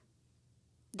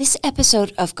This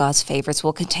episode of God's Favorites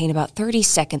will contain about 30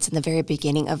 seconds in the very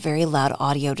beginning of very loud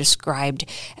audio described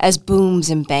as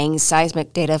booms and bangs,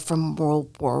 seismic data from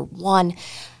World War I.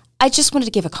 I just wanted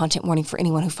to give a content warning for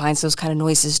anyone who finds those kind of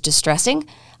noises distressing.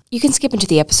 You can skip into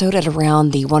the episode at around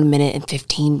the 1 minute and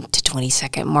 15 to 20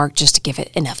 second mark just to give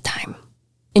it enough time.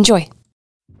 Enjoy.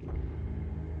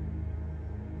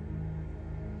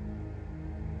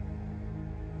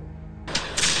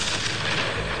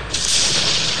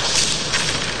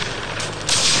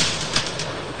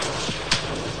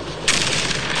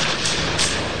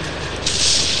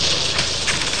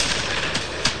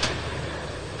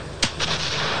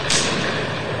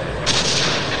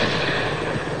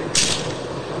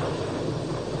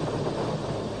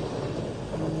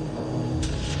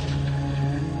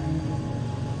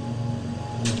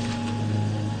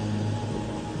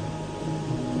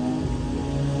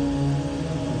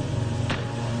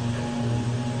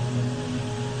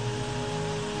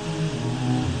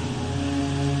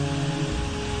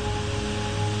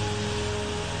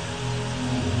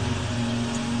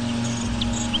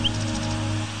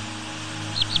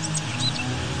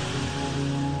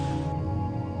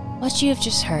 What you have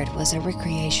just heard was a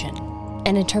recreation,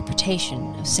 an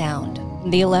interpretation of sound,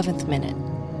 the 11th minute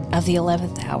of the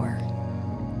 11th hour,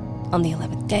 on the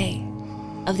 11th day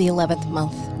of the 11th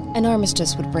month. An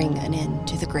armistice would bring an end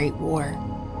to the Great War.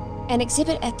 An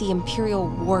exhibit at the Imperial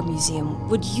War Museum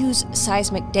would use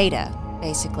seismic data,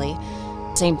 basically,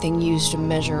 same thing used to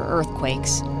measure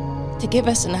earthquakes, to give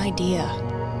us an idea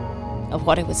of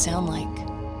what it would sound like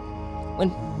when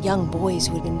young boys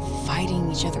who had been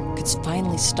fighting each other could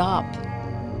finally stop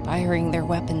firing their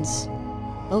weapons.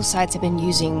 Both sides have been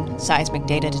using seismic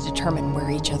data to determine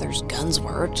where each other's guns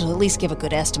were, to at least give a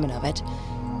good estimate of it.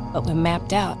 But when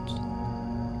mapped out,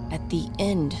 at the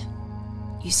end,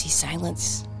 you see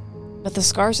silence. But the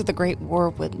scars of the Great War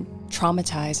would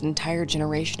traumatize an entire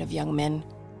generation of young men.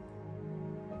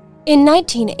 In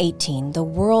 1918, the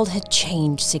world had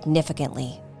changed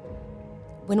significantly.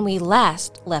 When we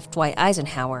last left Dwight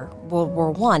Eisenhower, World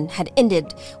War I had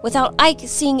ended without Ike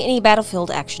seeing any battlefield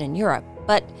action in Europe,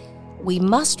 but we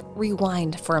must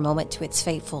rewind for a moment to its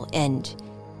fateful end.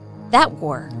 That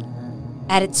war,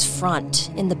 at its front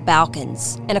in the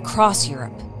Balkans and across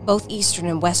Europe, both Eastern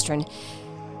and Western,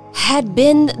 had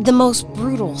been the most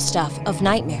brutal stuff of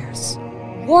nightmares.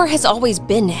 War has always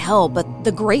been hell, but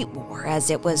the Great War, as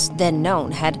it was then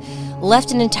known, had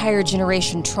left an entire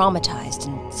generation traumatized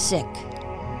and sick.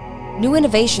 New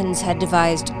innovations had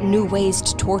devised new ways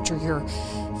to torture your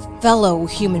fellow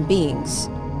human beings,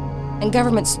 and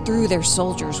governments threw their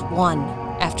soldiers one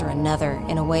after another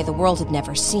in a way the world had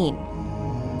never seen.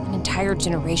 An entire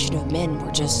generation of men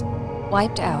were just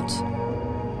wiped out.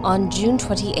 On June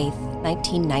 28,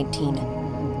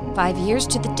 1919, 5 years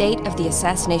to the date of the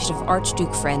assassination of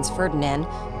Archduke Franz Ferdinand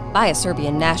by a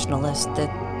Serbian nationalist, the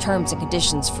terms and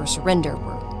conditions for surrender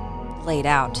were laid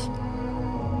out.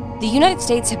 The United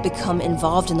States had become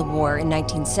involved in the war in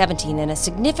 1917, and a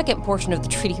significant portion of the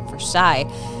Treaty of Versailles,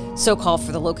 so called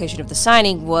for the location of the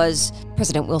signing, was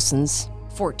President Wilson's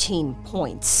 14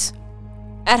 points.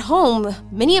 At home,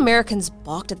 many Americans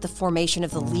balked at the formation of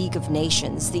the League of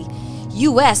Nations. The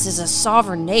U.S. is a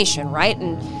sovereign nation, right?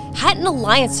 And hadn't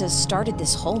alliances started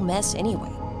this whole mess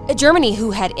anyway? Germany, who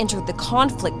had entered the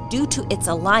conflict due to its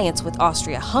alliance with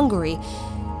Austria-Hungary,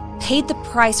 paid the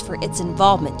price for its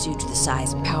involvement due to the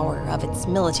size and power of its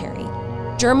military.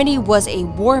 Germany was a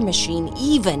war machine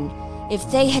even if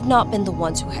they had not been the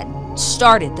ones who had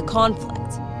started the conflict.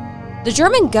 The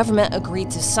German government agreed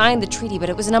to sign the treaty, but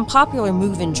it was an unpopular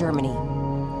move in Germany.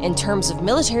 In terms of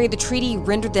military, the treaty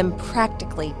rendered them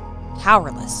practically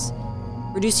powerless,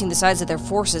 reducing the size of their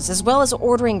forces as well as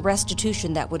ordering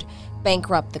restitution that would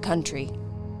bankrupt the country.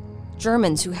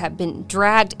 Germans who had been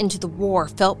dragged into the war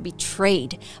felt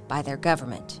betrayed by their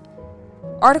government.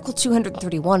 Article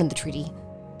 231 in the treaty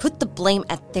put the blame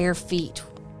at their feet,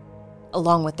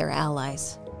 along with their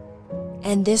allies.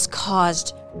 And this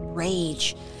caused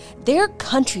rage. Their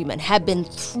countrymen had been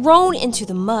thrown into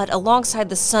the mud alongside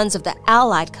the sons of the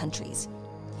allied countries.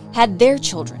 Had their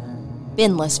children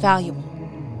been less valuable?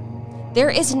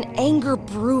 There is an anger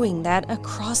brewing that,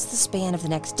 across the span of the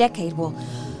next decade, will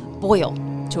boil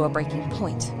to a breaking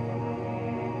point.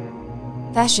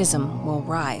 Fascism will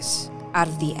rise out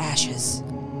of the ashes.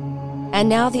 And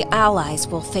now the Allies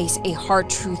will face a hard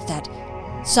truth that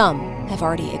some have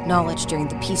already acknowledged during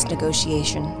the peace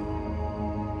negotiation.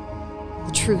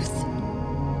 The truth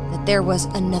that there was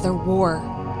another war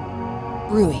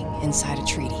brewing inside a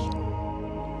treaty.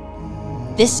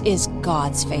 This is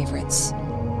God's Favorites.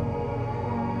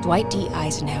 Dwight D.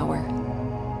 Eisenhower,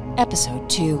 Episode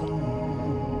 2.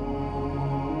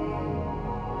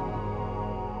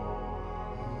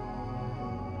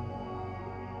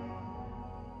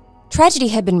 Tragedy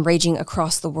had been raging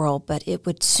across the world, but it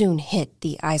would soon hit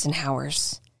the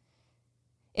Eisenhowers.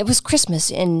 It was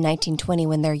Christmas in 1920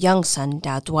 when their young son,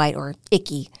 Dwight, or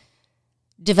Icky,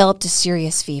 developed a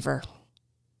serious fever.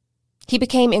 He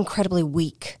became incredibly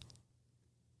weak.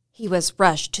 He was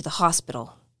rushed to the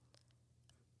hospital.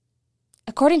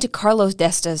 According to Carlos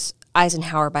Desta's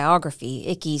Eisenhower biography,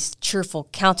 Icky's cheerful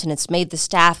countenance made the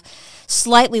staff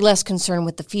slightly less concerned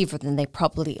with the fever than they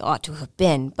probably ought to have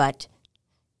been, but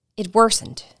it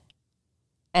worsened.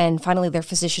 And finally their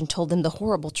physician told them the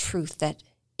horrible truth that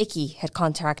Icky had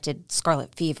contracted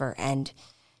scarlet fever, and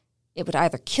it would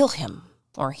either kill him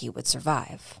or he would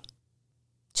survive.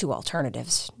 2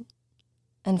 alternatives.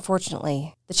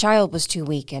 Unfortunately, the child was too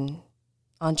weak, and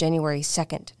on January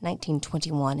 2nd,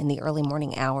 1921, in the early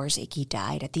morning hours, Icky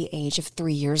died at the age of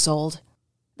 3 years old.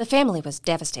 The family was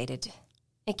devastated.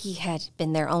 Icky had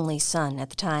been their only son at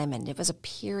the time, and it was a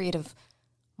period of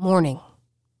mourning.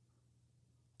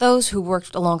 Those who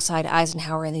worked alongside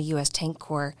Eisenhower in the U.S. Tank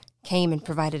Corps came and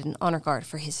provided an honor guard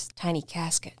for his tiny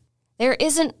casket. There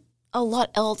isn't a lot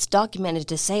else documented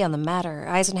to say on the matter.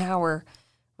 Eisenhower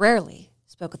rarely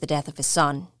spoke of the death of his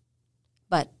son,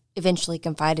 but eventually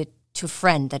confided to a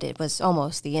friend that it was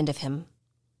almost the end of him.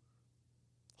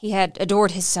 He had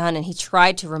adored his son, and he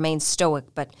tried to remain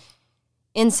stoic, but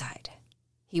inside,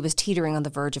 he was teetering on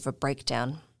the verge of a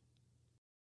breakdown.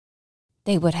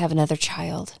 They would have another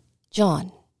child,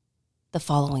 John, the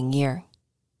following year.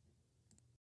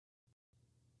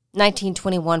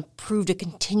 1921 proved a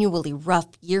continually rough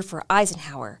year for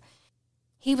Eisenhower.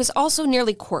 He was also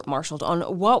nearly court-martialed on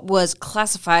what was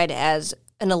classified as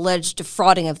an alleged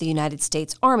defrauding of the United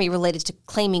States Army related to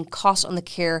claiming costs on the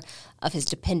care of his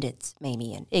dependents,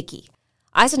 Mamie and Icky.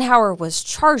 Eisenhower was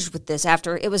charged with this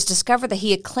after it was discovered that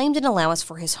he had claimed an allowance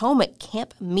for his home at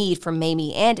Camp Meade from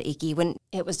Mamie and Icky when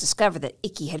it was discovered that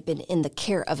Icky had been in the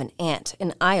care of an aunt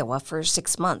in Iowa for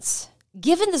 6 months.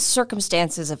 Given the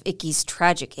circumstances of Icky's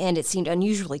tragic end, it seemed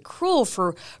unusually cruel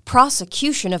for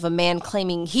prosecution of a man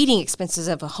claiming heating expenses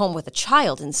of a home with a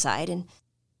child inside, and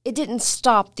it didn't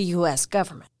stop the U.S.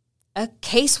 government. A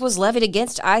case was levied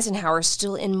against Eisenhower,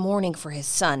 still in mourning for his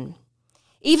son,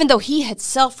 even though he had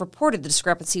self-reported the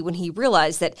discrepancy when he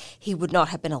realized that he would not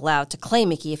have been allowed to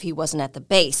claim Icky if he wasn't at the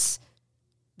base.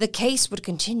 The case would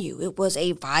continue. It was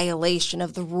a violation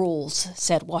of the rules,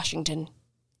 said Washington.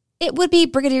 It would be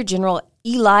Brigadier General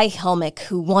Eli Helmick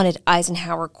who wanted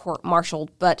Eisenhower court-martialed,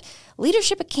 but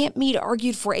leadership at Camp Meade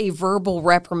argued for a verbal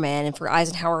reprimand and for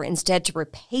Eisenhower instead to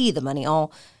repay the money,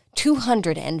 all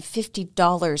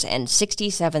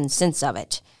 $250.67 of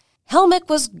it. Helmick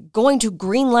was going to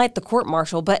greenlight the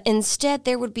court-martial, but instead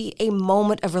there would be a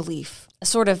moment of relief, a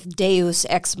sort of deus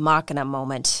ex machina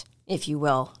moment, if you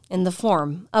will, in the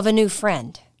form of a new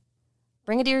friend,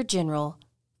 Brigadier General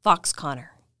Fox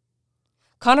Connor.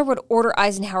 Connor would order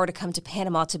Eisenhower to come to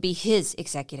Panama to be his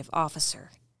executive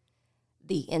officer.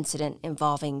 The incident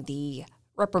involving the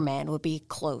reprimand would be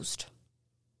closed.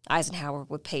 Eisenhower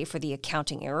would pay for the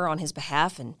accounting error on his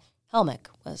behalf, and Helmick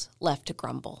was left to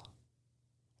grumble.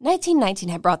 1919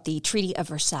 had brought the Treaty of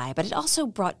Versailles, but it also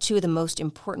brought 2 of the most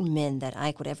important men that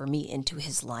Ike would ever meet into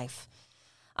his life.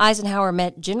 Eisenhower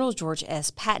met General George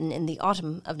S. Patton in the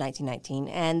autumn of 1919,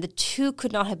 and the two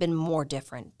could not have been more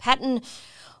different. Patton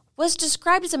was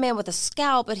described as a man with a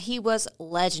scowl, but he was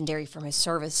legendary from his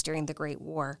service during the Great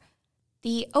War.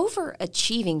 The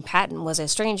overachieving Patton was a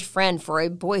strange friend for a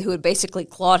boy who had basically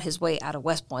clawed his way out of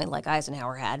West Point like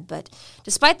Eisenhower had, but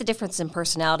despite the difference in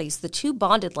personalities, the two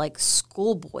bonded like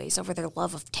schoolboys over their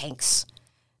love of tanks.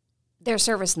 Their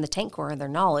service in the Tank Corps and their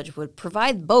knowledge would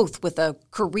provide both with a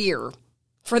career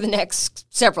for the next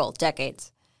several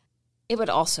decades. It would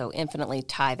also infinitely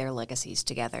tie their legacies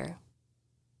together.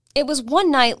 It was one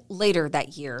night later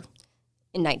that year,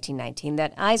 in 1919,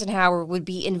 that Eisenhower would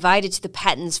be invited to the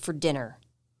Pattons for dinner.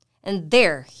 And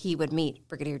there he would meet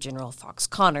Brigadier General Fox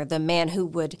Connor, the man who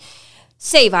would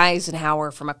save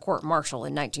Eisenhower from a court-martial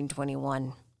in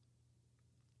 1921.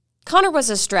 Connor was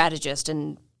a strategist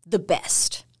and the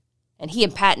best, and he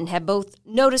and Patton had both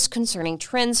noticed concerning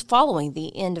trends following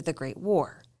the end of the Great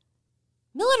War.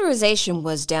 Militarization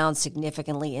was down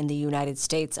significantly in the United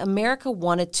States. America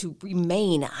wanted to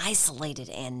remain isolated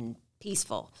and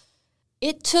peaceful.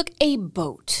 It took a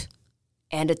boat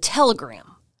and a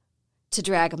telegram to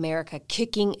drag America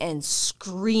kicking and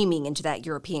screaming into that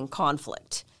European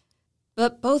conflict.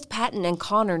 But both Patton and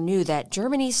Connor knew that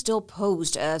Germany still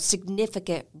posed a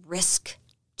significant risk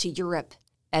to Europe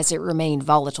as it remained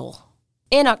volatile.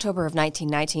 In October of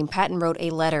 1919, Patton wrote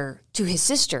a letter to his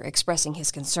sister expressing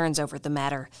his concerns over the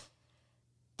matter.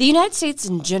 The United States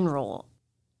in general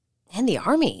And the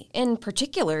Army, in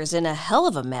particular, is in a hell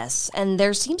of a mess, and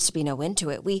there seems to be no end to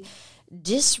it. We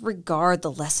disregard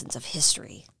the lessons of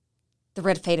history. The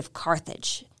red fate of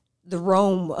Carthage, the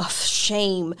Rome of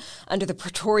shame under the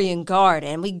Praetorian Guard,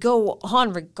 and we go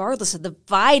on regardless of the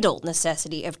vital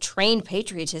necessity of trained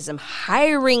patriotism,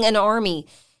 hiring an army.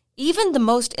 Even the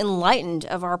most enlightened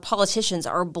of our politicians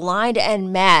are blind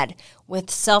and mad with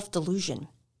self-delusion.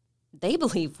 They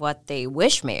believe what they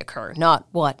wish may occur, not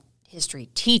what history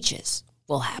teaches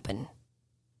will happen.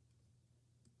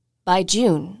 By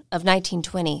June of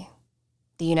 1920,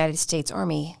 the United States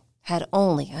Army had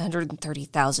only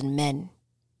 130,000 men.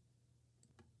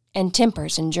 And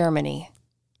tempers in Germany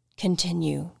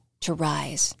continue to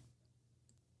rise.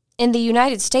 In the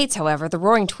United States, however, the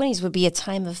Roaring Twenties would be a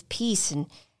time of peace and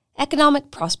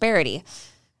economic prosperity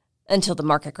until the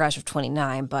market crash of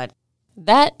 29, but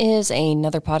that is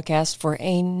another podcast for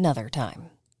another time.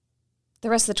 The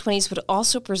rest of the 20s would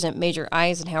also present Major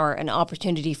Eisenhower an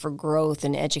opportunity for growth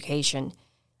and education.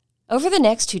 Over the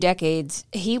next 2 decades,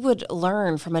 he would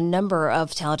learn from a number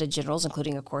of talented generals,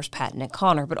 including, of course, Patton and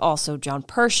Connor, but also John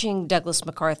Pershing, Douglas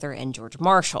MacArthur, and George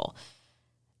Marshall.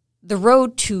 The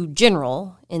road to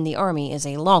general in the Army is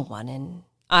a long one, and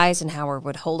Eisenhower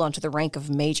would hold on to the rank of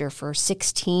major for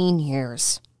 16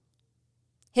 years.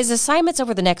 His assignments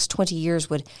over the next 20 years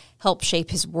would help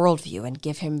shape his worldview and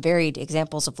give him varied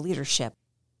examples of leadership.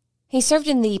 He served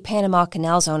in the Panama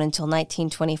Canal Zone until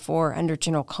 1924 under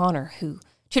General Connor, who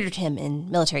tutored him in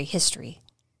military history.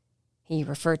 He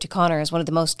referred to Connor as one of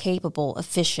the most capable,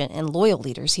 efficient, and loyal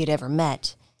leaders he had ever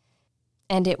met.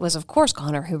 And it was, of course,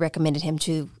 Connor who recommended him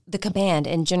to the command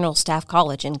in General Staff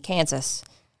College in Kansas,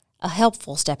 a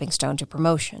helpful stepping stone to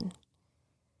promotion.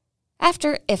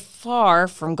 After a far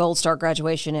from Gold Star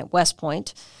graduation at West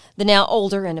Point, the now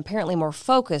older and apparently more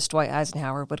focused Dwight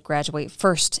Eisenhower would graduate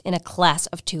first in a class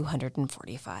of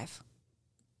 245.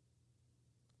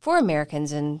 For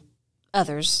Americans and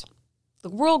others, the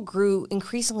world grew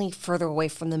increasingly further away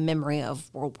from the memory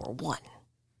of World War I.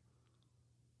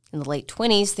 In the late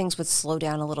 20s, things would slow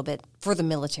down a little bit for the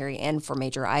military and for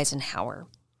Major Eisenhower.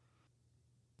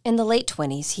 In the late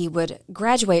 20s, he would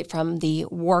graduate from the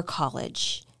War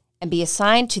College and be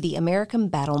assigned to the American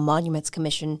Battle Monuments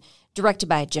Commission directed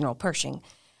by General Pershing.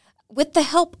 With the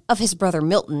help of his brother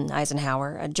Milton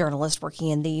Eisenhower, a journalist working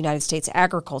in the United States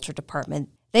Agriculture Department,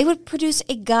 they would produce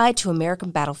a guide to American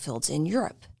battlefields in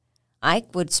Europe.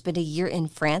 Ike would spend a year in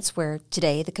France, where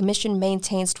today the commission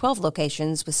maintains 12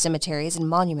 locations with cemeteries and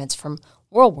monuments from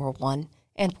World War I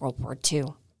and World War II.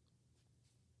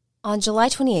 On July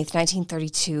 28,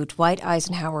 1932, Dwight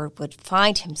Eisenhower would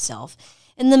find himself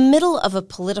in the middle of a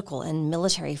political and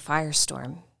military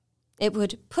firestorm. It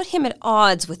would put him at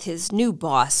odds with his new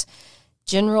boss,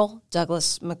 General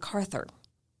Douglas MacArthur.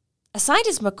 Assigned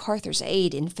as MacArthur's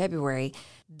aide in February,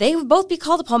 they would both be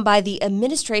called upon by the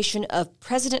administration of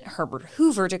President Herbert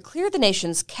Hoover to clear the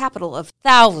nation's capital of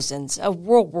thousands of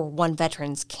World War I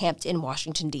veterans camped in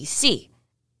Washington, D.C.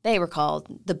 They were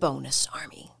called the Bonus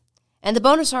Army. And the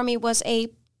Bonus Army was a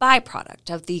byproduct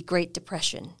of the Great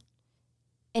Depression.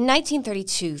 In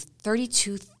 1932,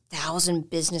 32,000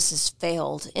 businesses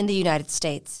failed in the United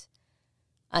States.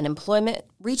 Unemployment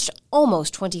reached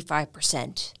almost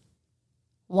 25%.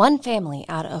 One family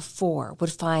out of 4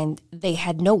 would find they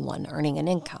had no one earning an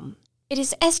income. It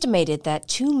is estimated that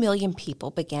 2 million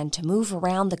people began to move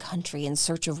around the country in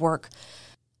search of work,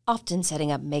 often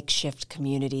setting up makeshift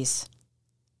communities.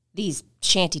 These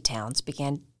shanty towns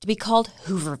began to be called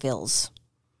Hoovervilles,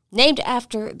 named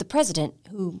after the president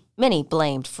who many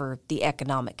blamed for the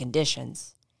economic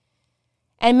conditions.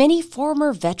 And many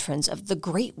former veterans of the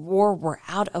Great War were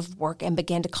out of work and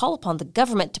began to call upon the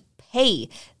government to pay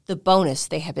the bonus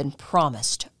they had been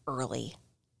promised early.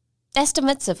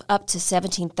 Estimates of up to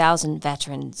 17,000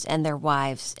 veterans and their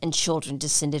wives and children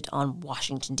descended on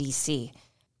Washington, D.C.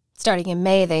 Starting in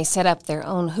May, they set up their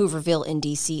own Hooverville in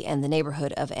D.C. and the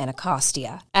neighborhood of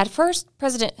Anacostia. At first,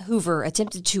 President Hoover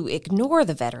attempted to ignore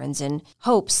the veterans in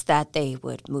hopes that they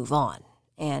would move on.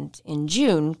 And in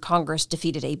June, Congress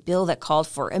defeated a bill that called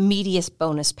for immediate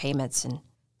bonus payments, and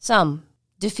some,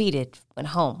 defeated, went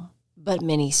home. But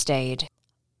many stayed.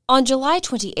 On July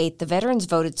 28th, the veterans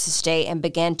voted to stay and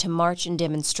began to march in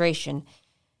demonstration.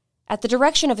 At the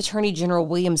direction of Attorney General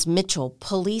Williams Mitchell,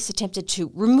 police attempted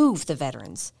to remove the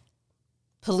veterans.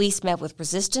 Police met with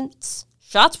resistance,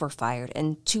 shots were fired,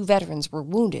 and 2 veterans were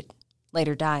wounded,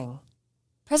 later dying.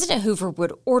 President Hoover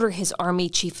would order his Army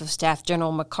Chief of Staff,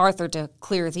 General MacArthur, to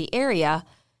clear the area.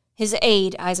 His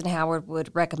aide, Eisenhower,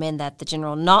 would recommend that the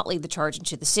general not lead the charge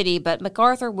into the city, but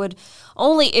MacArthur would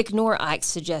only ignore Ike's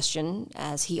suggestion,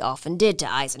 as he often did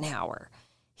to Eisenhower.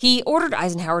 he ordered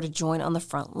Eisenhower to join on the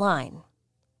front line.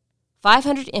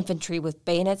 500 infantry with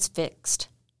bayonets fixed,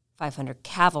 500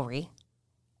 cavalry,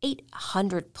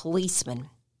 800 policemen,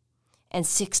 and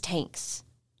 6 tanks,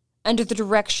 under the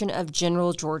direction of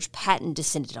General George Patton,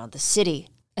 descended on the city,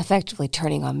 effectively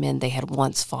turning on men they had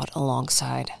once fought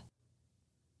alongside.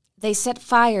 They set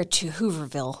fire to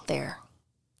Hooverville there,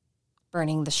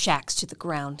 burning the shacks to the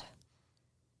ground.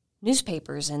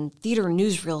 Newspapers and theater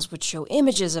newsreels would show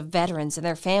images of veterans and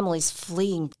their families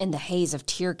fleeing in the haze of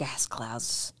tear gas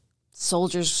clouds.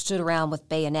 Soldiers stood around with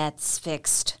bayonets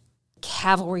fixed,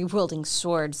 cavalry wielding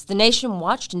swords. The nation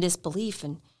watched in disbelief,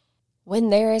 and when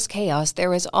there is chaos,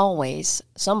 there is always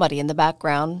somebody in the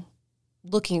background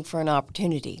looking for an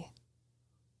opportunity.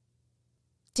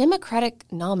 Democratic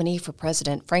nominee for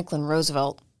president Franklin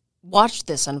Roosevelt watched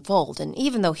this unfold, and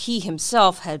even though he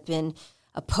himself had been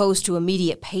opposed to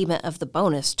immediate payment of the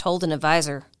bonus, told an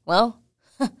advisor, "Well,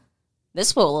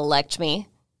 this will elect me."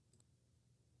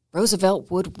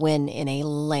 Roosevelt would win in a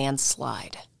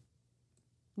landslide.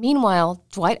 Meanwhile,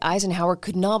 Dwight Eisenhower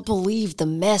could not believe the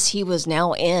mess he was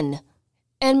now in,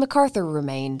 and MacArthur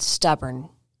remained stubborn,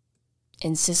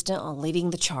 insistent on leading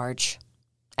the charge,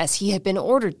 as he had been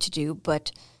ordered to do,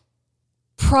 but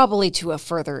probably to a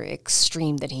further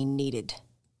extreme than he needed.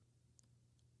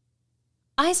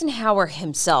 Eisenhower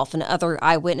himself and other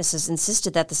eyewitnesses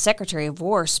insisted that the Secretary of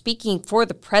War, speaking for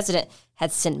the president,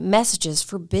 had sent messages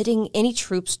forbidding any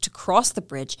troops to cross the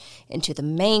bridge into the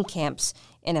main camps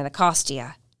in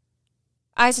Anacostia.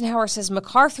 Eisenhower says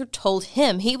MacArthur told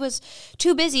him he was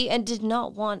too busy and did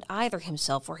not want either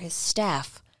himself or his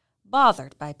staff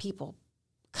bothered by people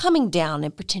coming down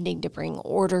and pretending to bring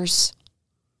orders.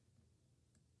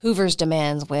 Hoover's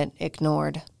demands went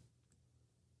ignored.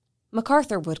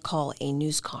 MacArthur would call a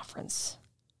news conference,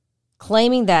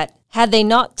 claiming that had they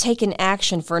not taken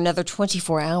action for another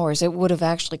 24 hours, it would have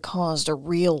actually caused a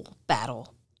real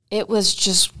battle. It was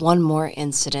just one more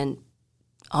incident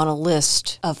on a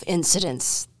list of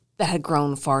incidents that had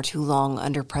grown far too long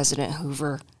under President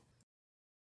Hoover.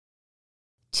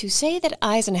 To say that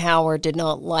Eisenhower did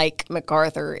not like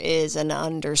MacArthur is an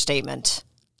understatement,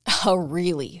 a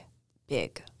really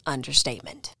big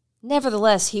understatement.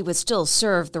 Nevertheless, he would still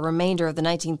serve the remainder of the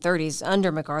 1930s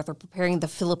under MacArthur, preparing the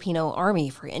Filipino Army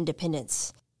for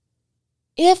independence.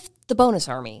 If the Bonus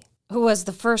Army was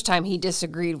the first time he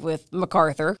disagreed with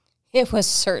MacArthur, it was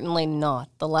certainly not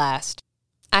the last.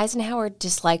 Eisenhower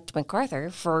disliked MacArthur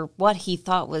for what he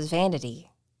thought was vanity,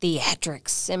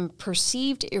 theatrics, and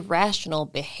perceived irrational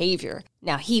behavior.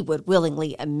 Now, he would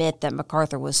willingly admit that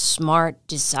MacArthur was smart,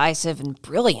 decisive, and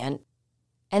brilliant,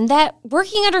 and that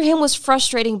working under him was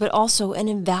frustrating but also an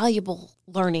invaluable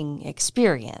learning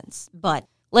experience. But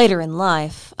later in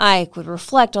life, Ike would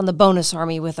reflect on the Bonus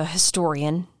Army with a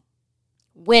historian.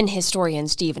 When historian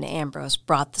Stephen Ambrose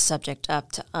brought the subject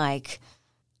up to Ike,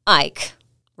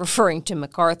 referring to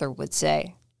MacArthur, would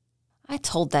say, "I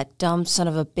told that dumb son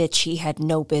of a bitch he had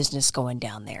no business going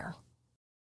down there."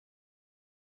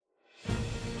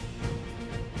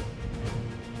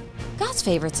 God's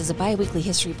Favorites is a bi-weekly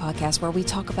history podcast where we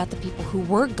talk about the people who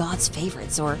were God's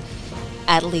favorites, or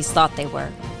at least thought they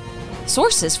were.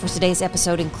 Sources for today's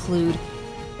episode include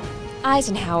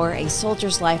Eisenhower, A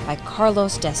Soldier's Life by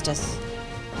Carlos Destas,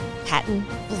 Patton,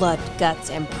 Blood, Guts,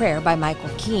 and Prayer by Michael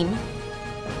Keane,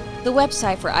 the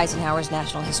website for Eisenhower's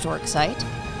National Historic Site,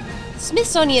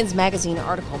 Smithsonian's magazine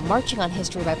article Marching on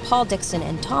History by Paul Dixon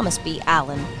and Thomas B.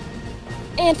 Allen,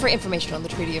 and for information on the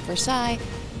Treaty of Versailles,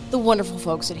 the wonderful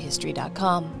folks at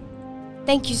History.com.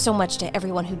 Thank you so much to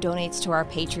everyone who donates to our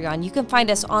Patreon. You can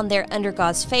find us on there under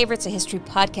God's Favorites, a history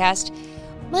podcast.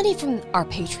 Money from our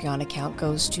Patreon account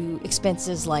goes to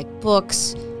expenses like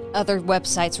books, other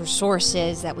websites or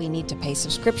sources that we need to pay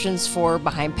subscriptions for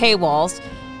behind paywalls,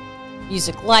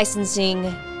 music licensing,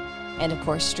 and of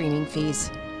course, streaming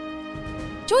fees.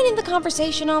 Join in the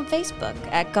conversation on Facebook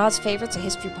at God's Favorites, a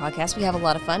history podcast. We have a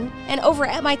lot of fun. And over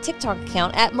at my TikTok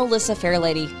account at Melissa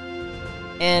Fairlady.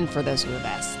 And for those who have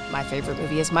asked, my favorite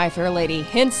movie is My Fair Lady,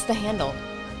 hence the handle.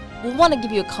 We'll want to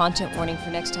give you a content warning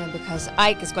for next time because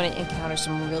Ike is going to encounter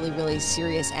some really, really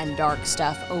serious and dark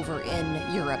stuff over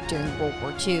in Europe during World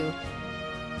War II.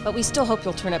 But we still hope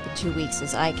you'll turn up in 2 weeks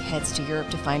as Ike heads to Europe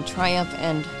to find triumph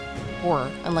and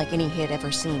horror unlike any he had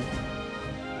ever seen.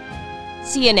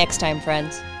 See you next time,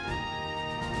 friends.